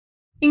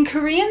In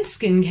Korean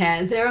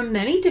skincare, there are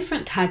many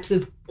different types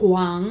of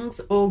gwangs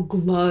or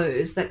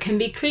glows that can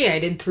be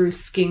created through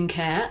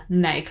skincare,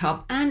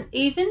 makeup, and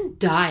even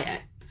diet.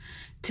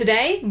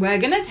 Today, we're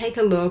going to take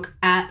a look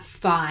at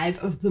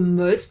 5 of the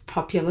most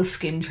popular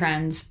skin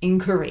trends in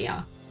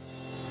Korea.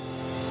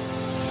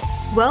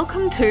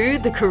 Welcome to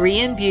the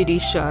Korean Beauty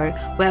Show,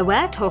 where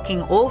we're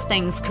talking all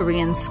things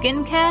Korean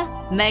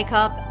skincare,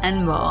 makeup,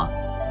 and more.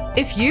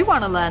 If you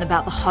want to learn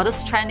about the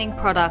hottest trending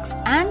products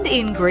and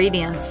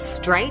ingredients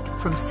straight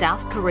from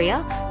South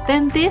Korea,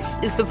 then this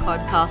is the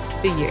podcast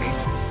for you.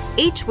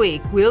 Each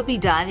week, we'll be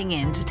diving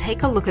in to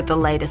take a look at the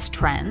latest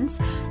trends,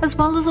 as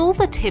well as all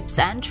the tips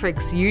and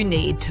tricks you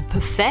need to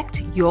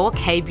perfect your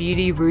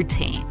K-beauty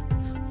routine.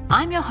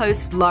 I'm your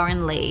host,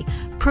 Lauren Lee,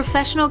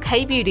 professional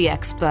K-beauty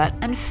expert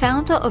and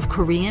founder of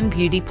Korean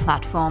beauty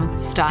platform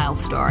Style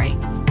Story.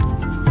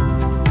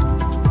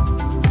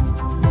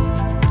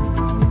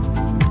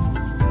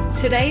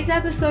 Today's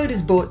episode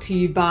is brought to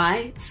you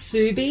by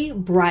Subi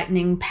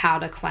Brightening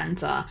Powder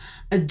Cleanser,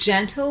 a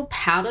gentle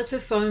powder to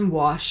foam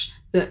wash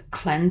that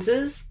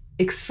cleanses,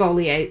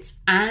 exfoliates,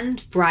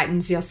 and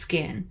brightens your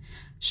skin.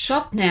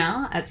 Shop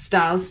now at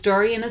Style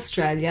Story in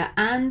Australia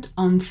and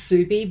on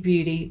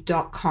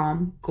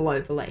subibeauty.com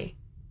globally.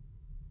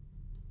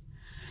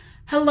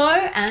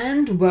 Hello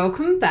and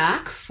welcome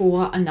back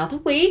for another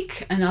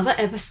week, another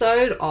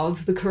episode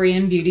of the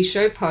Korean Beauty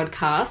Show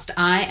podcast.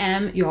 I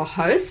am your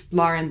host,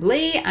 Lauren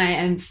Lee. I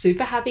am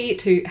super happy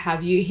to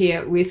have you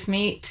here with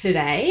me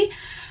today.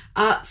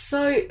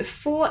 So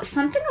for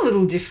something a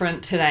little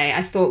different today,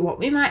 I thought what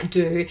we might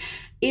do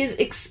is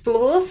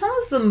explore some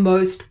of the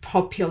most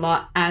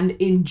popular and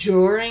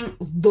enduring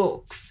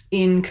looks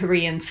in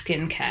Korean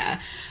skincare.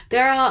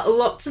 There are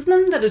lots of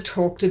them that are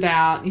talked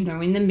about,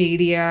 in the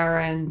media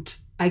and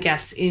I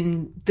guess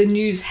in the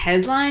news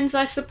headlines,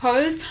 I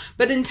suppose.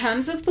 But in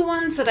terms of the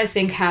ones that I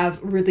think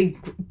have really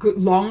good,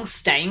 long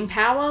staying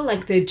power,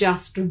 like they're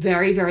just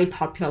very, very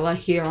popular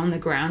here on the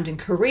ground in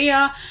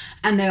Korea.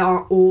 And there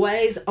are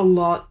always a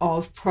lot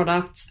of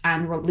products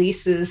and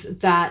releases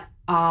that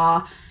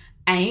are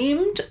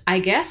aimed, I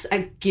guess,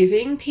 at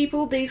giving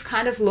people these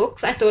kind of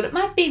looks. I thought it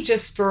might be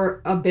just for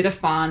a bit of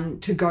fun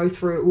to go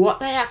through what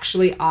they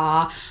actually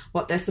are,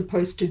 what they're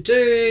supposed to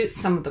do,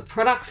 some of the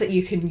products that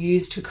you can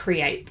use to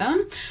create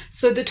them.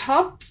 So the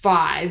top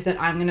 5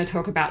 that I'm going to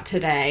talk about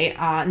today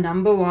are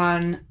number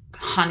 1,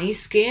 honey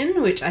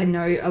skin, which I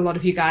know a lot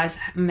of you guys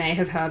may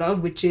have heard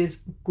of, which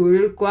is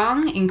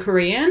Gwang in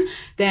Korean.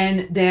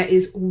 Then there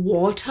is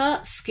water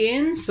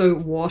skin, so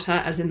water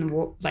as in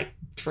the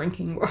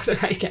drinking water,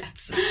 I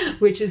guess,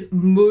 which is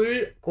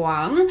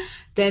Gwang.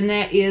 Then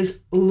there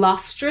is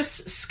lustrous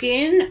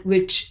skin,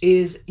 which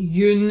is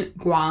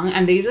Gwang,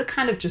 and these are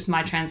kind of just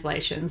my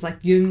translations.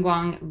 Like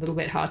Gwang, a little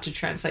bit hard to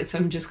translate, so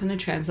I'm just going to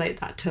translate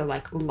that to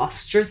like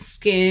lustrous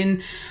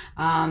skin.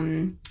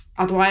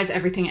 Otherwise,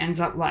 everything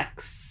ends up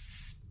like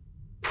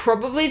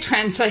probably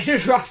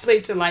translated roughly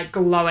to like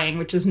glowing,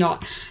 which is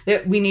not,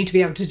 we need to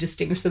be able to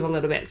distinguish them a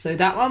little bit. So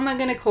that one we're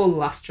going to call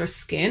lustrous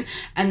skin.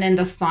 And then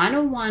the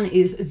final one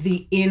is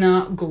the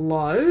inner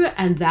glow,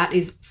 and that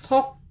is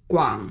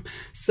Gwang.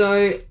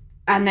 So,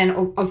 and then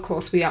of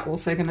course we are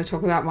also going to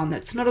talk about one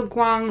that's not a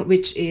Gwang,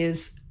 which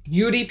is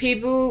Yuri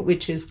pibu,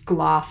 which is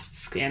glass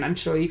skin. I'm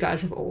sure you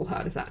guys have all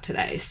heard of that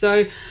today.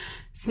 So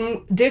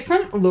some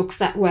different looks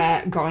that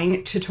we're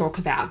going to talk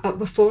about. But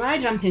before I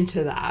jump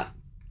into that,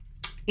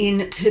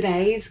 in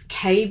today's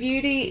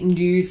K-beauty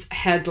news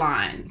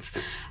headlines,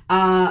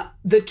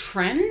 the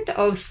trend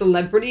of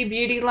celebrity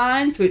beauty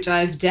lines, which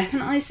I've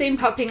definitely seen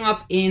popping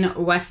up in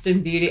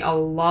Western beauty a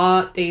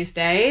lot these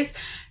days,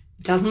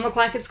 doesn't look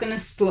like it's going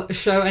to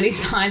show any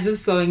signs of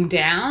slowing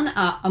down.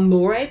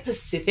 Amore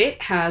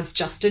Pacific has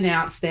just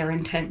announced their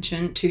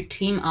intention to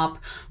team up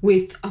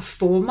with a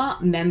former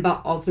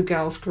member of the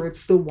girls group,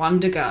 the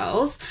Wonder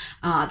Girls,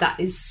 that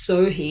is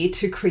Sohee,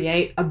 to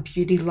create a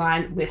beauty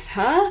line with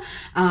her.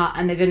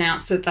 And they've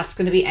announced that that's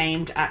going to be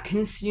aimed at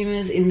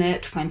consumers in their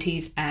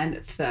 20s and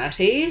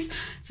 30s.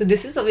 So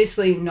this is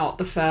obviously not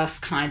the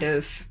first kind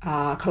of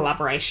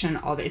collaboration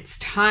of its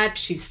type.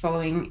 She's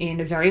following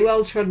in very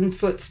well-trodden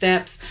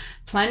footsteps.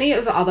 Plenty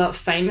of other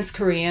famous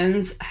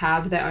Koreans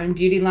have their own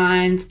beauty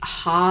lines.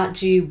 Ha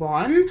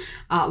Ji-won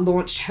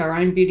launched her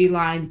own beauty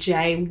line,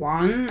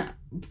 J1,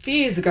 a few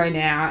years ago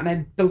now, and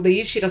I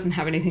believe she doesn't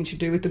have anything to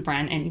do with the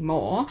brand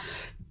anymore.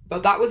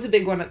 But that was a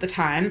big one at the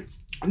time.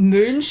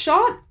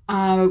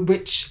 Moonshot,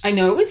 which I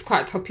know is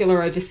quite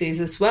popular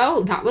overseas as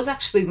well, that was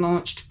actually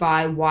launched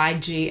by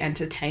YG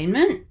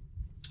Entertainment,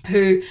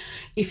 who,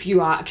 if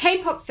you are a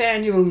K-pop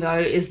fan, you will know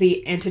is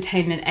the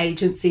entertainment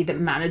agency that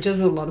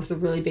manages a lot of the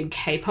really big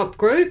K-pop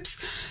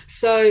groups.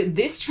 So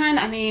this trend,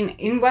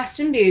 in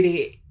Western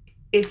beauty,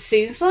 it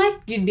seems like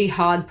you'd be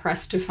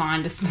hard-pressed to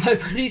find a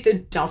celebrity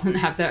that doesn't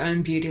have their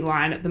own beauty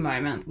line at the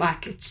moment.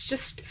 Like, it's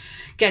just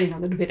getting a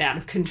little bit out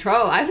of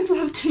control. I would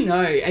love to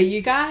know, are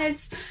you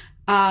guys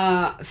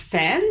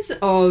fans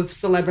of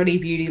celebrity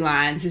beauty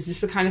lines? Is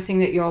this the kind of thing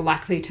that you're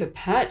likely to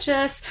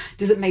purchase?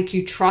 Does it make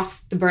you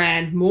trust the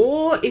brand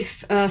more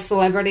if a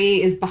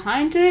celebrity is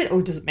behind it,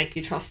 or does it make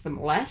you trust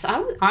them less?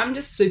 I'm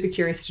just super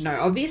curious to know.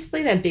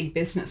 Obviously, they're big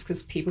business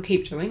because people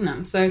keep doing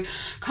them. So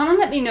come and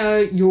let me know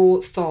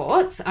your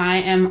thoughts. I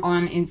am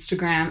on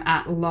Instagram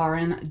at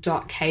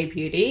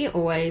lauren.kbeauty.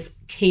 Always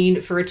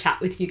keen for a chat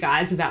with you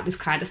guys about this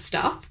kind of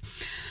stuff.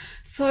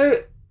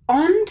 So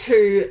on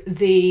to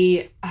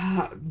the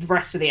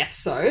rest of the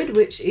episode,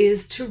 which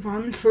is to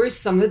run through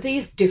some of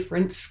these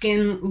different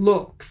skin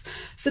looks.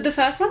 So the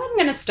first one I'm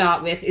going to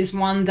start with is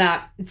one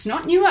that it's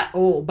not new at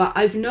all, but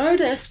I've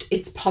noticed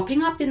it's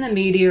popping up in the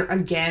media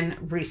again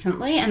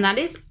recently, and that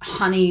is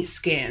honey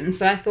skin.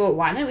 So I thought,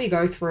 why don't we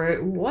go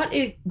through what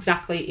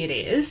exactly it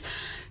is?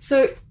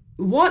 So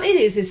what it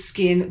is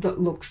skin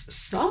that looks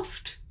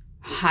soft,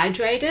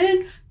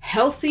 hydrated,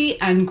 healthy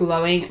and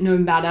glowing no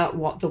matter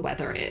what the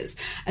weather is.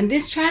 And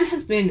this trend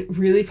has been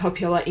really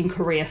popular in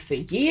Korea for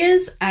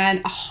years,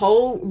 and a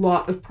whole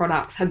lot of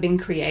products have been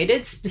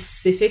created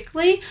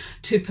specifically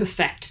to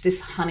perfect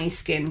this honey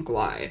skin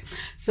glow.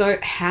 So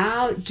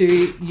how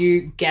do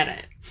you get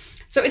it?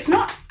 So it's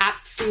not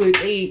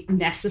absolutely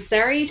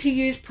necessary to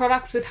use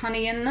products with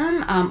honey in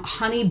them.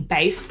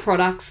 Honey-based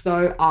products,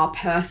 though, are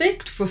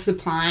perfect for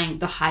supplying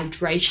the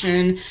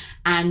hydration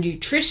and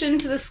nutrition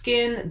to the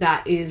skin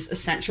that is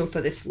essential for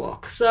this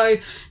look. So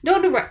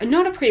not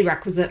a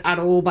prerequisite at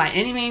all by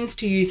any means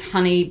to use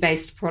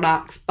honey-based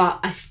products, but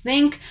I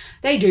think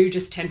they do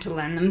just tend to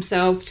lend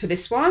themselves to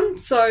this one.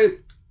 So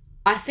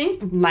I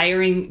think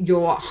layering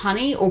your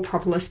honey or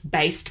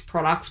propolis-based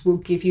products will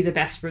give you the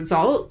best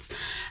results,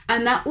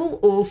 and that will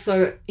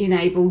also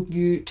enable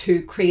you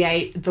to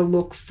create the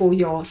look for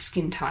your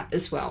skin type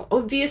as well.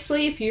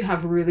 Obviously, if you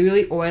have really,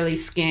 really oily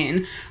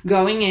skin,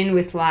 going in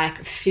with like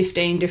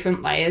 15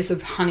 different layers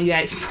of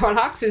honey-based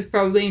products is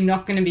probably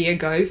not going to be a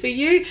go for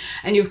you,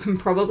 and you can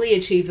probably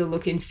achieve the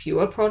look in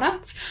fewer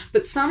products.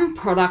 But some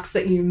products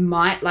that you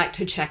might like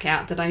to check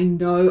out that I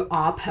know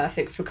are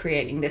perfect for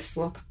creating this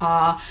look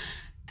are,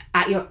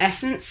 at your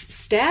essence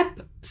step,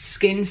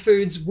 Skin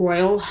Foods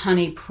Royal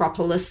Honey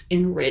Propolis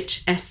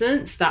Enrich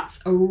Essence.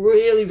 That's a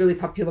really, really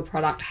popular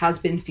product, has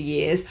been for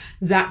years.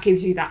 That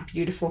gives you that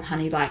beautiful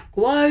honey-like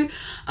glow.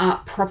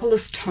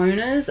 Propolis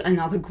Toners,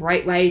 another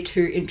great way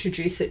to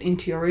introduce it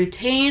into your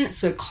routine.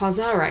 So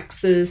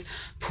CosRx's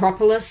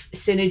Propolis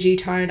Synergy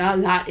Toner,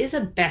 that is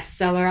a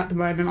bestseller at the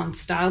moment on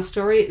Style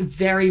Story.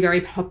 Very, very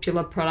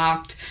popular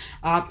product.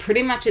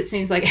 Pretty much it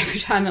seems like every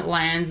time it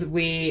lands,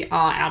 we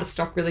are out of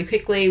stock really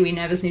quickly. We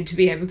never seem to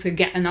be able to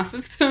get enough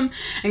of them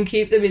and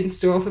keep them in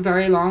store for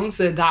very long.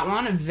 So that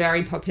one, a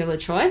very popular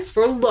choice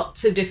for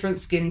lots of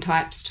different skin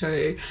types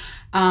too.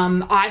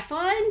 I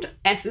find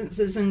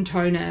essences and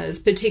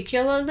toners,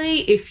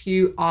 particularly if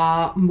you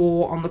are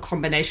more on the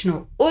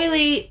combinational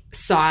oily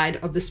side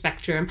of the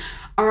spectrum,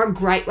 are a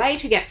great way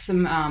to get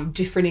some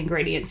different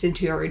ingredients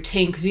into your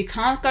routine, because you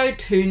can't go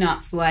too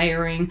nuts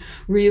layering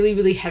really,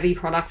 really heavy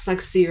products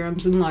like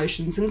serums and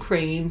lotions and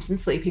creams and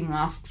sleeping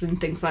masks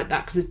and things like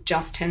that, because it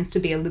just tends to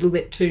be a little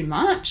bit too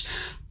much.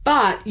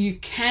 But you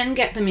can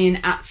get them in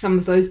at some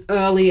of those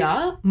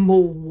earlier,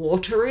 more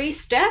watery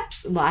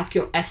steps, like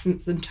your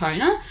essence and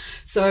toner.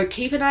 So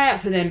keep an eye out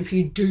for them if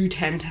you do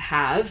tend to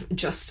have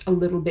just a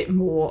little bit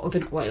more of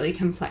an oily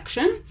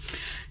complexion.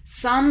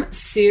 Some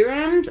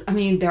serums, I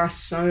mean, there are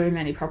so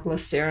many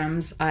propolis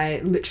serums.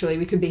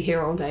 We could be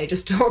here all day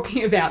just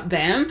talking about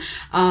them.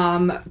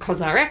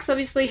 CosRx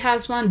obviously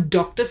has one.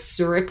 Dr.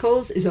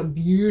 Suricals is a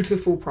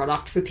beautiful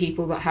product for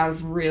people that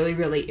have really,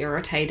 really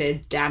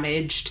irritated,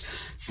 damaged,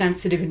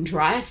 sensitive and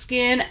dry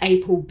skin.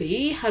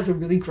 Applebee has a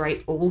really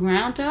great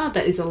all-rounder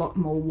that is a lot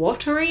more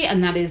watery,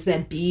 and that is their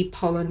Bee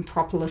Pollen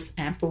Propolis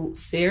Ample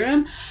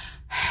Serum.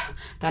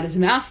 That is a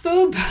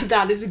mouthful, but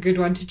that is a good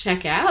one to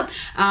check out.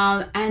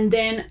 And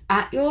then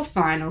at your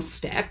final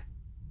step,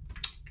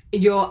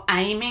 you're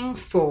aiming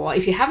for,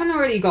 if you haven't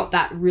already got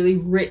that really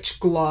rich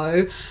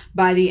glow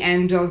by the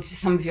end of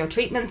some of your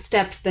treatment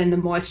steps, then the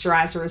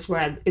moisturizer is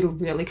where it'll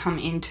really come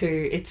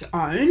into its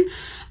own.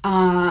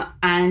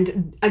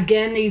 And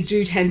again, these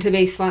do tend to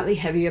be slightly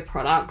heavier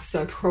products,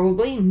 so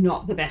probably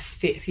not the best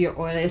fit for your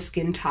oilier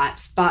skin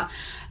types. But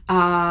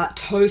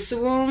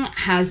Tosawong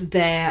has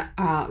their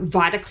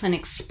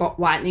VitaClinic Spot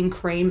Whitening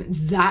Cream.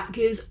 That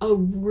gives a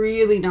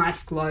really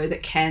nice glow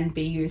that can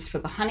be used for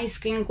the honey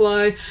skin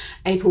glow.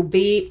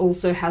 Applebee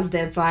also has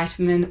their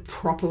Vitamin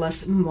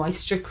Propolis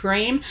Moisture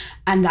Cream,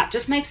 and that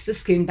just makes the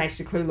skin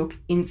basically look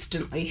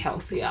instantly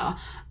healthier.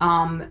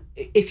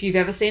 If you've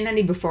ever seen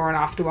any before and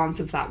after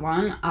ones of that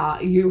one,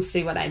 you'll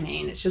see what I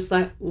mean. It's just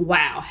like,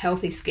 wow,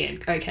 healthy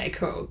skin. Okay,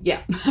 cool.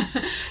 Yeah.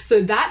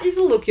 So that is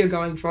the look you're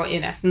going for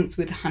in essence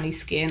with honey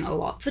skin.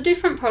 Lots of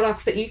different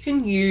products that you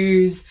can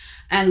use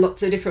and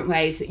lots of different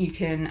ways that you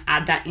can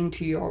add that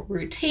into your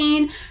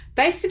routine.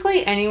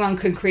 Basically, anyone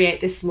can create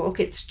this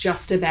look. It's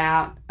just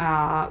about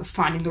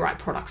finding the right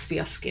products for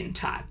your skin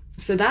type.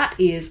 So that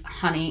is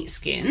honey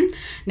skin.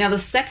 Now the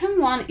second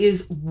one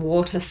is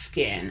water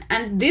skin.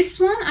 And this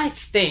one I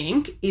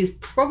think is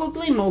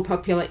probably more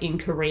popular in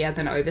Korea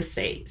than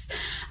overseas.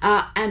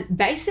 And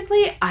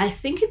basically I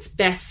think it's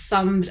best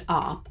summed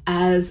up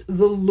as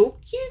the look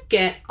you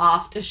get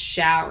after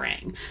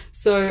showering.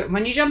 So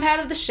when you jump out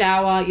of the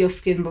shower, your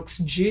skin looks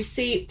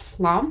juicy,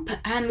 plump,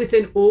 and with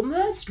an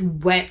almost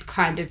wet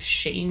kind of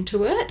sheen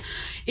to it.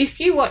 If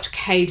you watch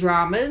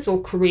K-dramas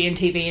or Korean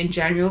TV in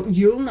general,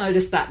 you'll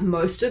notice that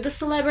most of the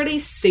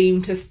celebrities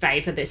seem to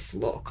favor this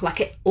look. Like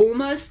it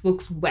almost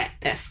looks wet,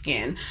 their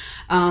skin.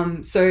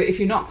 So if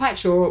you're not quite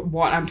sure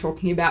what I'm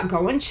talking about,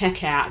 go and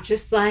check out,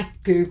 just like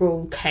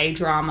Google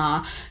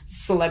K-drama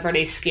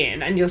celebrity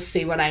skin and you'll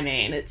see what I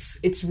mean.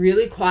 It's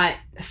really quite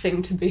a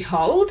thing to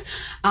behold.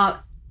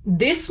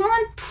 This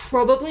one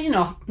probably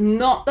not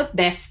the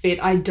best fit,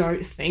 I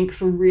don't think,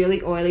 for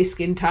really oily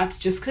skin types,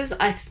 just because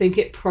I think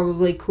it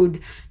probably could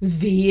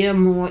veer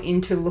more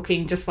into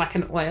looking just like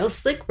an oil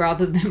slick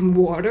rather than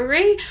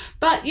watery.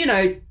 But, you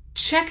know,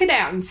 check it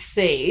out and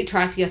see,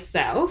 try for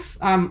yourself.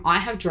 I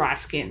have dry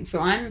skin, so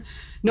I'm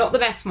not the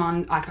best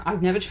one.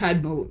 I've never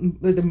tried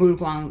with the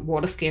Gwang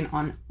water skin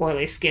on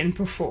oily skin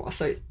before.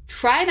 So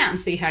try it out and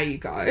see how you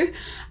go.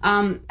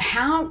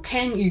 How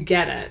can you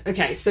get it?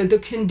 Okay, so the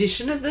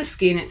condition of the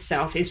skin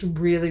itself is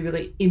really,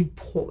 really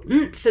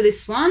important for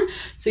this one.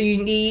 So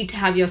you need to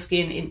have your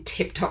skin in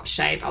tip-top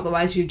shape.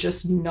 Otherwise, you're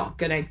just not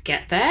going to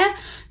get there.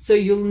 So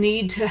you'll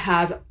need to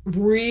have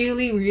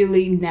really,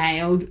 really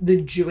nailed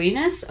the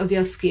dewiness of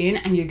your skin,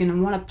 and you're going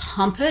to want to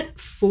pump it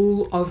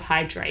full of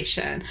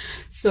hydration.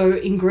 So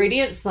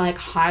ingredients like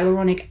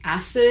hyaluronic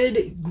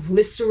acid,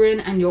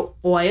 glycerin, and your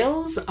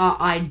oils are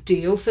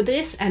ideal for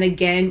this. And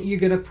again, you're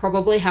going to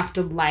probably have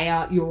to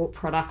layer your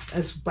products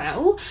as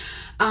well.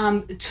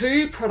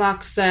 Two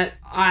products that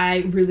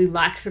I really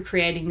like for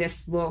creating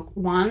this look.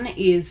 One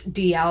is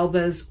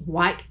D'Alba's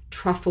White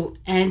Truffle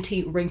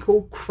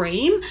Anti-Wrinkle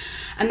Cream,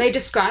 and they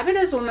describe it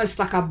as almost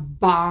like a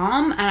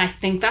balm, and I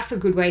think that's a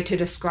good way to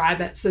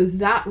describe it. So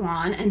that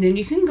one, and then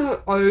you can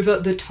go over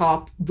the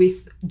top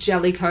with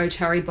Jellicoe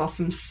Cherry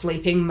Blossom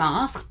Sleeping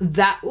Mask.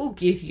 That will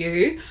give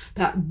you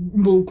that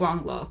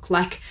mulguang look.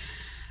 Like,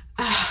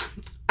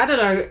 I don't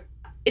know,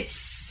 it's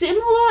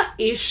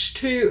similar-ish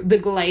to the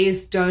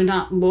glazed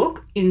donut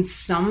look in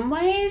some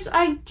ways,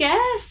 I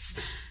guess.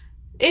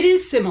 It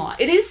is similar.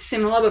 It is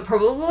similar, but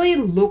probably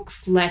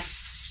looks less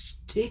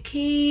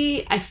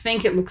sticky. I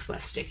think it looks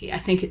less sticky. I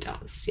think it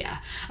does, yeah.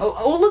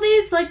 All of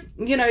these, like,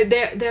 you know,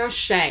 there are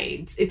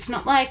shades. It's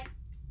not like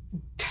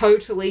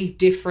totally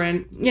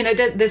different. You know,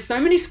 there's so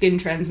many skin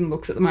trends and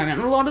looks at the moment,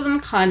 and a lot of them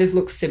kind of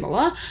look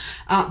similar.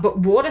 But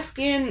water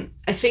skin,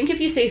 I think if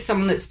you see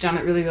someone that's done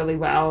it really, really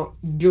well,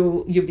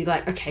 you'll be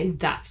like, okay,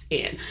 that's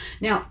it.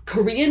 Now,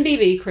 Korean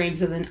BB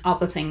creams are the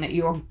other thing that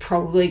you're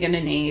probably going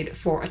to need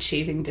for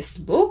achieving this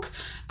look.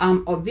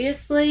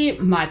 Obviously,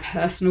 my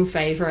personal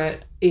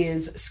favorite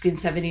is Skin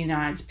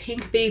 79's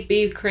Pink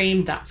BB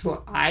cream. That's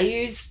what I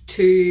use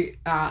to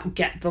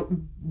get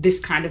this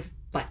kind of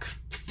like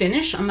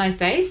finish on my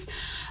face.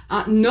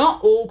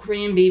 Not all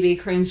Korean BB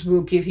creams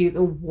will give you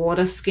the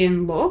water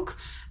skin look,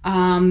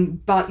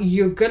 but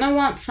you're gonna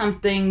want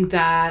something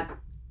that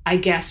I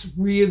guess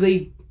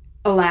really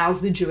allows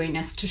the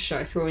dewiness to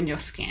show through in your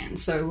skin.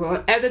 So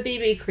whatever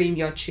BB cream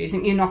you're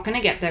choosing, you're not going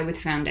to get there with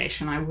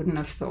foundation, I wouldn't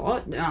have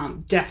thought.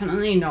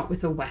 Definitely not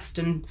with a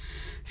Western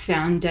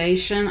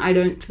foundation, I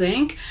don't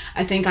think.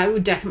 I think I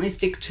would definitely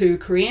stick to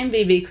Korean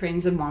BB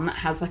creams and one that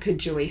has like a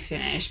dewy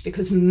finish,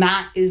 because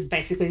matte is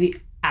basically the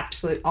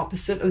absolute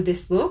opposite of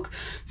this look.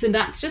 So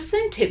that's just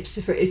some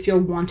tips for if you're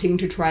wanting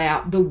to try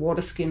out the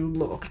water skin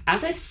look.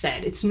 As I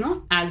said, it's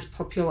not as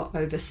popular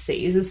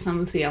overseas as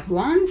some of the other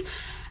ones.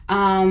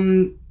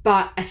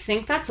 But I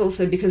think that's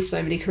also because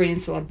so many Korean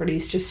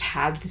celebrities just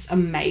have this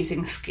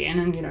amazing skin,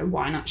 and, you know,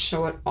 why not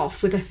show it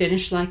off with a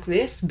finish like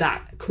this?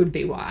 That could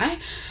be why.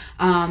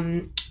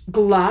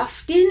 Glass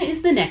skin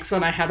is the next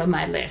one I had on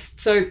my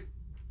list. So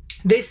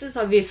this has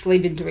obviously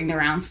been doing the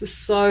rounds for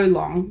so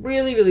long,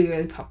 really, really,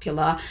 really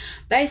popular.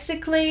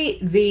 Basically,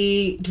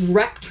 the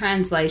direct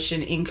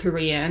translation in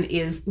Korean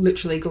is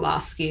literally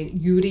glass skin,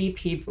 yuri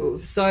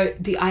pibu. So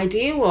the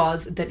idea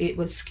was that it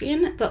was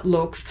skin that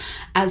looks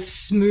as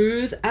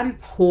smooth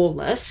and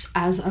poreless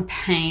as a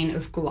pane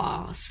of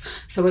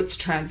glass. So it's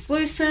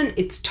translucent,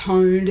 it's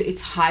toned,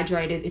 it's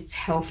hydrated, it's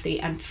healthy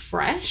and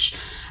fresh,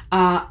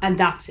 and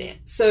that's it.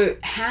 So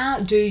how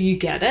do you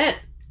get it?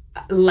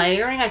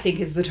 Layering, I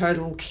think, is the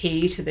total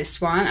key to this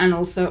one, and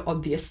also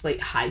obviously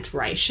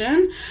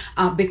hydration,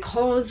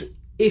 because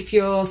if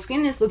your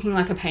skin is looking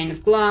like a pane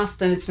of glass,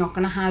 then it's not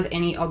going to have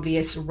any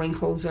obvious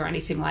wrinkles or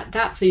anything like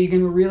that. So you're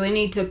going to really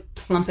need to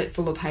plump it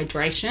full of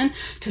hydration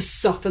to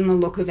soften the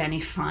look of any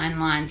fine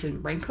lines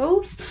and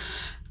wrinkles.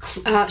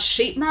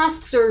 Sheet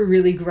masks are a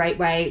really great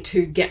way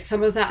to get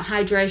some of that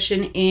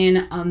hydration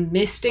in. A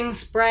misting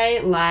spray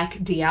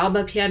like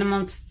D'Alba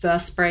Piedemont's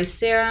First Spray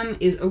Serum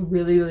is a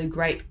really, really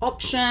great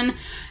option.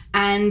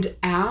 And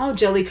our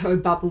Jellicoe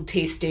Bubble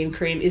Tea Steam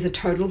Cream is a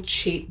total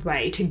cheap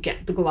way to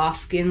get the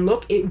glass skin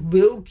look. It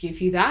will give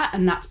you that,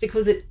 and that's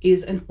because it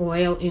is an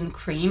oil in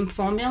cream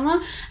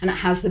formula and it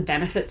has the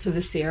benefits of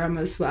a serum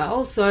as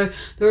well. So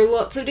there are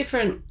lots of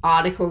different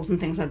articles and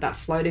things like that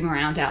floating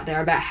around out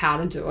there about how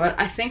to do it.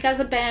 I think as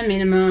a bare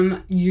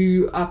minimum,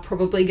 you are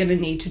probably going to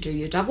need to do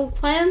your double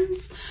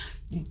cleanse,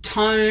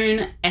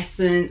 tone,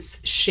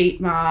 essence,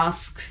 sheet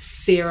mask,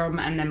 serum,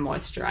 and then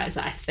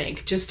moisturizer, I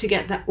think, just to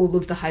get that all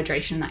of the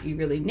hydration that you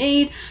really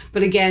need.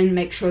 But again,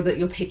 make sure that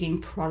you're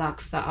picking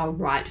products that are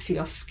right for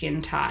your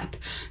skin type.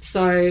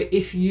 So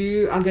if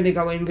you are going to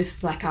go in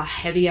with like a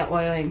heavier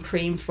oil and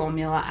cream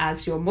formula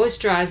as your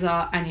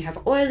moisturizer and you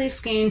have oily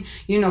skin,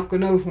 you're not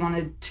going to have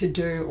wanted to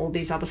do all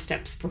these other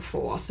steps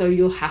before. So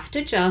you'll have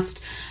to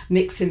just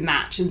mix and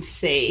match and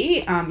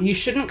see. You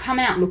shouldn't come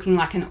out looking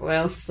like an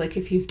oil slick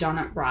if you've done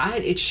it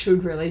right. It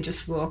should really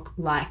just look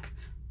like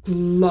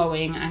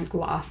glowing and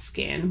glass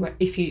skin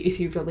if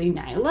you really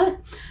nail it.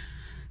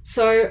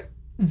 So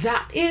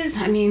that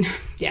is, I mean,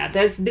 yeah,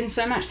 there's been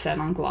so much said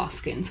on glass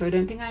skin, so I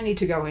don't think I need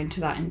to go into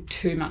that in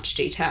too much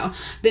detail.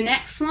 The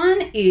next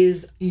one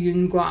is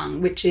Gwang,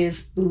 which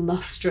is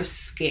lustrous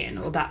skin,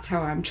 or that's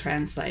how I'm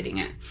translating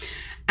it.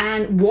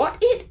 And what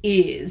it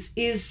is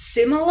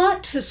similar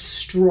to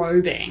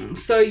strobing.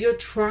 So you're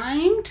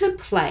trying to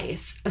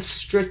place a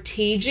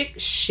strategic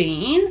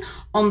sheen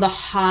on the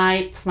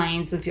high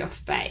planes of your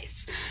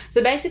face.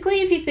 So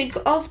basically, if you think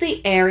of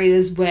the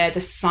areas where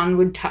the sun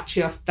would touch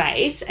your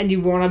face and you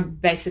want to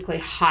basically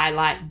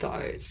highlight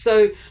those.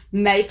 So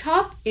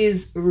makeup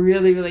is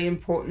really, really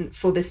important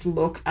for this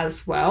look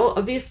as well.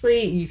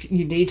 Obviously,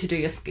 you need to do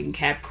your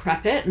skincare,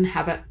 prep it and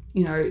have it,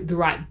 you know, the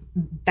right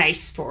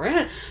base for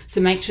it.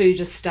 So make sure you're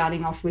just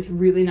starting off with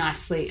really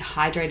nicely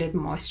hydrated,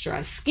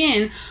 moisturized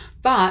skin.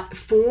 But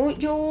for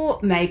your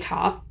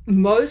makeup,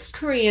 most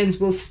Koreans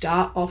will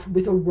start off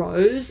with a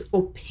rose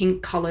or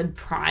pink colored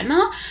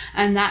primer,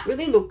 and that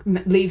really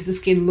leaves the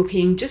skin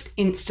looking just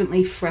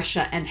instantly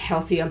fresher and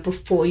healthier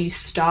before you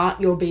start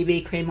your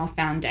BB cream or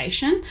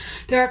foundation.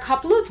 There are a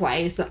couple of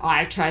ways that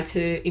I've tried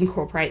to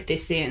incorporate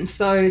this in.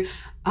 So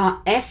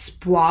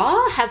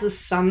Espoir has a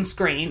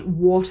sunscreen,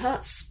 water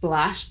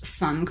splash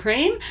sun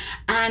cream,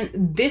 and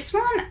this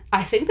one,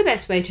 I think the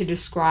best way to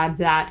describe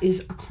that is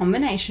a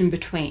combination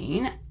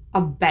between a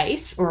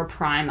base or a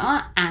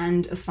primer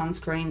and a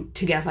sunscreen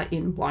together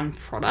in one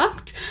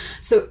product.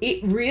 So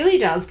it really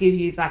does give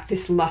you like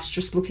this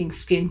lustrous looking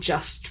skin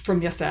just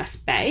from your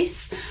first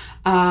base.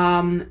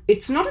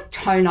 It's not a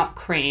tone up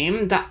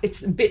cream, that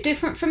it's a bit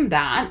different from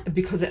that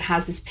because it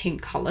has this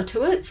pink color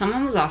to it.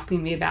 Someone was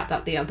asking me about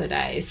that the other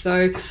day.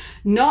 So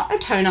not a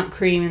tone up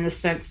cream in the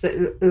sense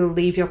that it'll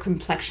leave your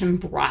complexion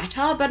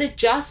brighter, but it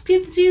just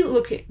leaves you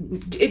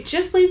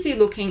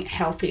looking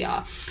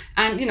healthier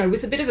and, you know,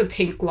 with a bit of a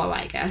pink glow,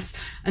 I guess.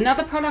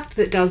 Another product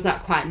that does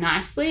that quite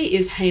nicely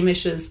is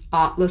Hamish's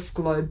Artless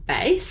Glow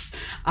Base.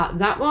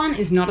 That one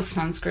is not a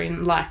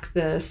sunscreen like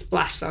the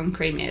Splash Sun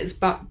Cream is,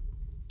 but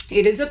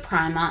it is a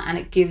primer and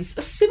it gives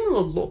a similar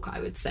look, I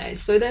would say.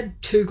 So they're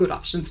two good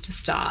options to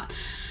start.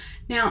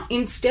 Now,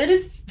 instead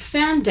of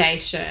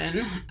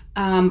foundation,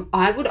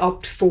 I would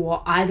opt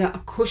for either a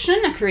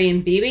cushion, a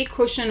Korean BB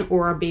cushion,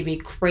 or a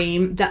BB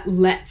cream that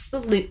lets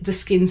the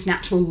skin's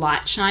natural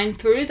light shine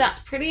through.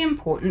 That's pretty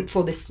important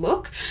for this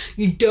look.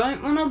 You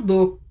don't want to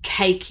look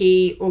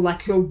cakey or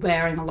like you're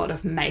wearing a lot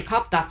of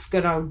makeup. That's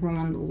going to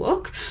ruin the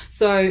look.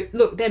 So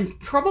look, there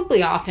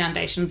probably are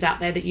foundations out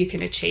there that you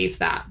can achieve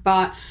that,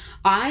 but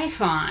I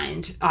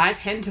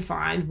tend to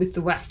find with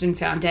the Western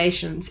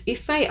foundations,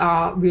 if they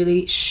are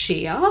really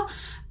sheer,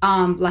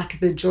 like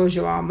the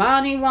Giorgio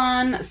Armani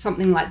one,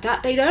 something like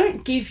that, they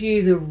don't give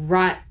you the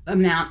right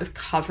amount of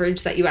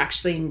coverage that you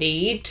actually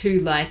need to,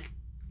 like,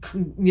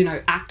 you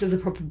know, act as a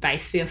proper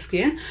base for your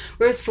skin.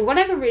 Whereas for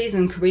whatever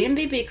reason, Korean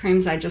BB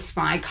creams, I just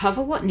find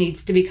cover what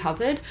needs to be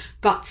covered,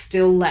 but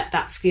still let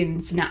that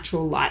skin's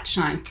natural light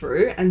shine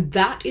through. And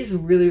that is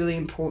really, really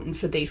important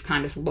for these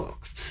kind of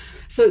looks.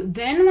 So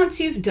then once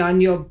you've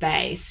done your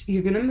base,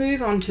 you're going to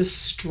move on to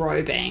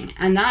strobing,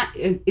 and that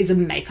is a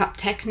makeup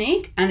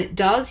technique, and it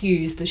does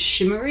use the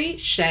shimmery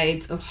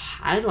shades of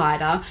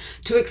highlighter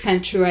to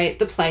accentuate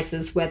the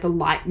places where the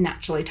light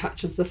naturally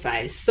touches the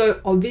face.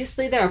 So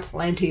obviously there are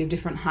plenty of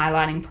different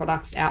highlighting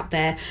products out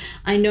there.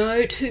 I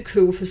know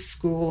Kkul for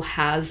School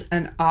has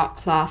an art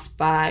class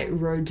by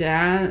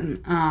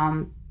Rodin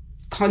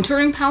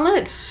contouring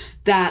palette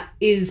that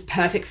is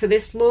perfect for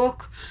this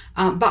look.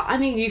 But I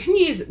mean, you can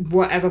use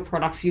whatever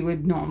products you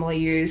would normally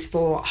use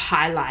for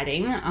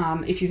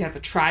highlighting. If you've ever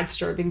tried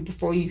strobing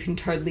before, you can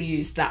totally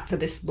use that for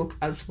this look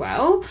as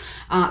well.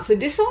 So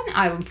this one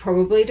I would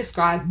probably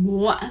describe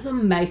more as a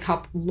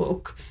makeup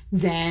look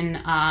than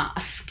a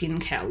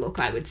skincare look,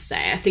 I would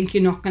say. I think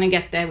you're not going to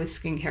get there with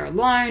skincare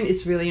alone.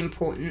 It's really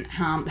important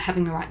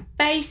having the right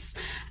base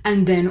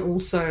and then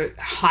also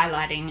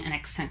highlighting and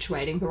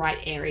accentuating the right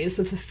areas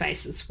of the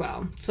face as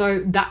well.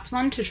 So that's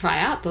one to try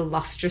out, the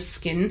Lustrous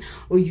Skin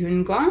or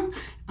Gwang.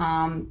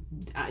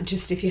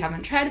 just if you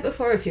haven't tried it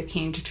before, if you're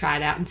keen to try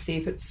it out and see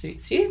if it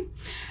suits you.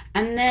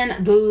 And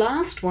then the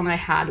last one I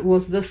had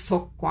was the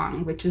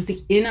Gwang, which is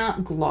the inner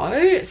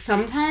glow.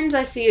 Sometimes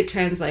I see it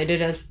translated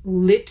as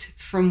lit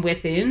from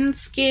within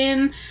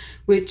skin,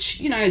 which,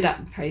 you know,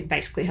 that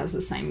basically has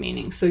the same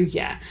meaning. So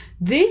yeah,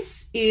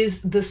 this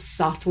is the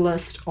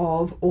subtlest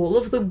of all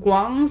of the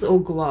gwangs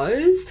or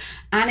glows,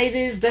 and it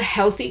is the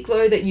healthy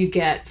glow that you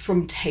get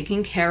from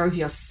taking care of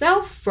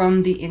yourself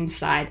from the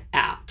inside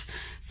out.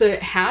 So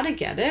how to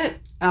get it?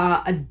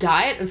 A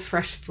diet of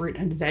fresh fruit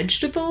and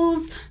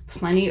vegetables,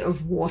 plenty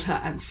of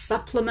water and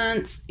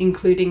supplements,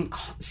 including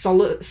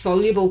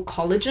soluble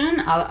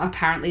collagen, are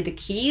apparently the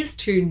keys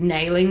to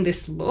nailing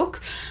this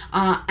look.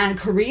 And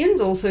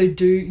Koreans also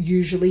do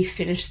usually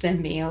finish their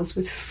meals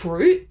with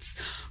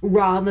fruits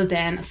rather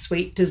than a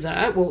sweet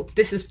dessert. Well,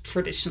 this is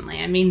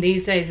traditionally. I mean,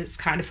 these days it's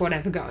kind of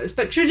whatever goes.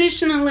 But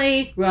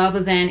traditionally,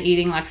 rather than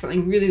eating like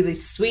something really, really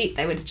sweet,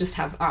 they would just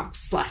have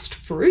sliced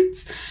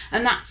fruits.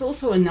 And that's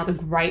also another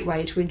great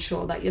way to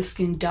ensure that your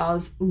skin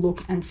does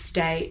look and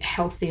stay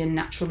healthy and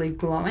naturally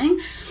glowing.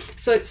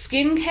 So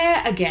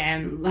skincare,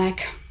 again,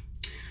 like,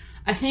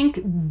 I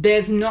think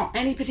there's not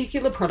any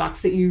particular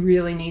products that you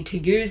really need to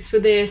use for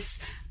this.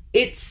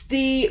 It's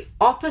the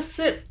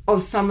opposite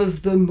of some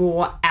of the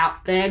more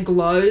out there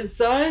glows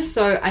though.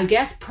 So I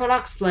guess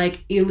products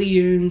like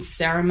Ilium's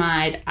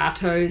Ceramide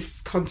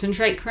Atos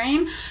Concentrate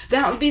Cream,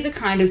 that would be the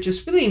kind of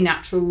just really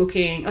natural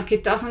looking, like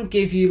it doesn't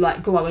give you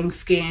like glowing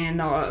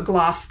skin or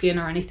glass skin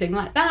or anything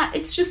like that.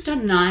 It's just a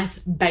nice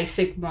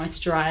basic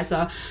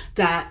moisturizer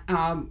that,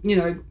 you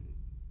know,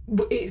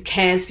 it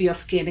cares for your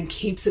skin and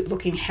keeps it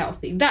looking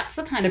healthy. That's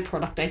the kind of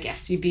product I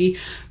guess you'd be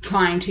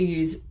trying to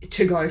use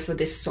to go for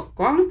this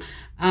Gwang.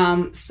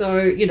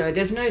 So, you know,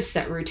 there's no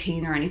set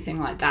routine or anything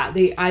like that.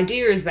 The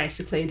idea is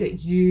basically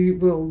that you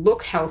will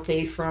look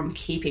healthy from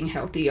keeping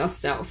healthy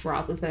yourself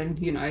rather than,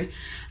 you know,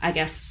 I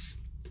guess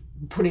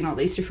putting all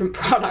these different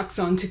products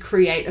on to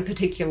create a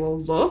particular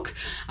look,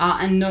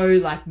 and no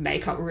like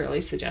makeup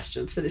really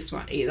suggestions for this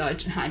one either.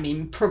 I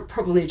mean,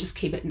 probably just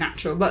keep it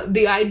natural. But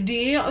the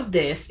idea of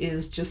this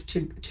is just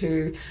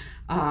to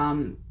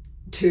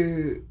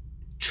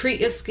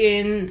treat your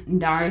skin,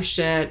 nourish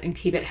it, and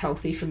keep it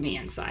healthy from the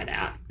inside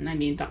out. And I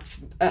mean,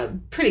 that's a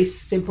pretty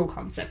simple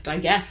concept, I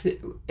guess.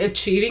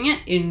 Achieving it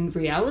in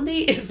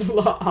reality is a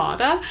lot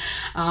harder.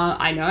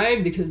 I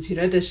know, because, you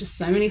know, there's just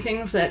so many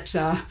things that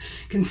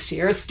can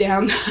steer us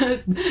down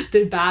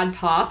the bad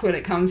path when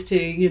it comes to,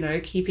 you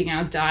know, keeping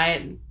our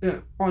diet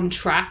on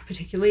track,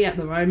 particularly at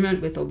the moment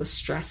with all the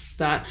stress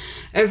that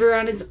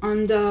everyone is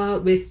under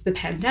with the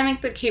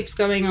pandemic that keeps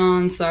going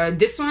on. So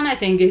this one, I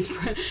think, is,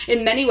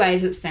 in many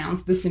ways, it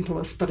sounds the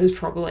simplest, but is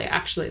probably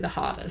actually the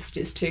hardest,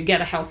 is to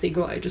get a healthy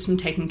glow just from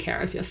taking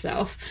care of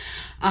yourself.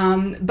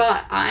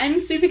 But I'm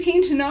super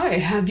keen to know,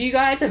 have you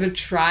guys ever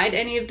tried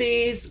any of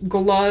these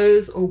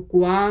glows or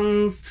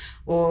gwangs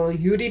or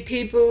yuri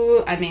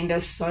people? I mean,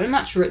 there's so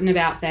much written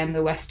about them.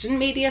 The Western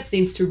media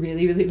seems to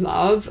really, really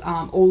love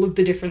all of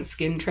the different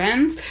skin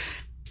trends.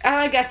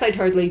 I guess I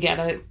totally get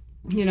it.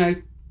 You know,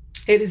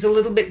 it is a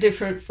little bit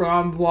different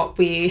from what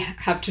we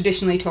have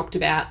traditionally talked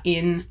about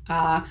in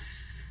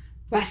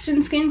Western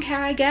skincare,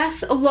 I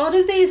guess. A lot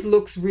of these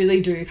looks really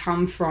do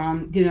come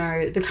from, you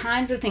know, the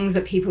kinds of things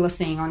that people are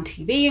seeing on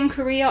TV in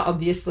Korea.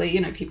 Obviously,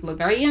 you know, people are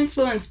very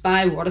influenced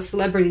by what a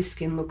celebrity's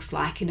skin looks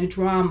like in a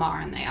drama,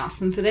 and they ask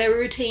them for their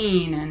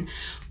routine and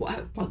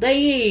what they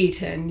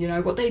eat and, you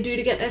know, what they do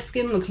to get their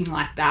skin looking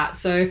like that.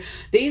 So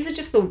these are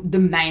just the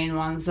main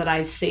ones that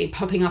I see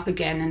popping up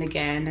again and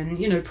again. And,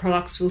 you know,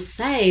 products will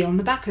say on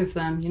the back of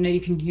them, you know,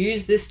 you can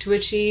use this to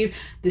achieve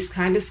this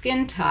kind of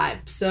skin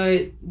type.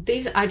 So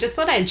these, I just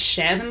thought I'd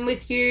share them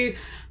with you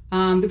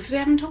because we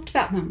haven't talked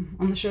about them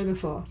on the show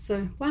before,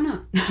 so why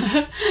not?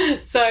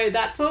 So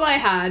that's all I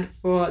had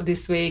for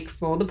this week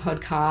for the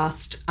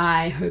podcast.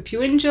 I hope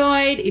you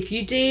enjoyed. If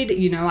you did,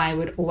 you know, I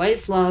would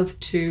always love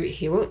to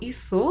hear what you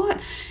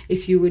thought.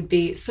 If you would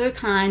be so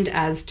kind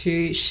as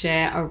to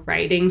share a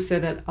rating so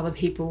that other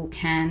people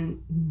can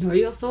know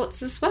your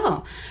thoughts as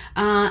well.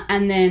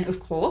 And then, of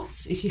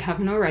course, if you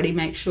haven't already,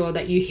 make sure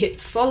that you hit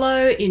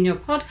follow in your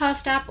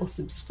podcast app or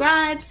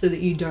subscribe so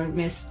that you don't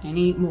miss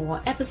any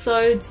more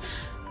episodes.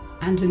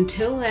 And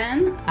until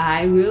then,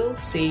 I will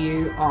see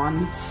you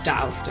on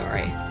Style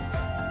Story.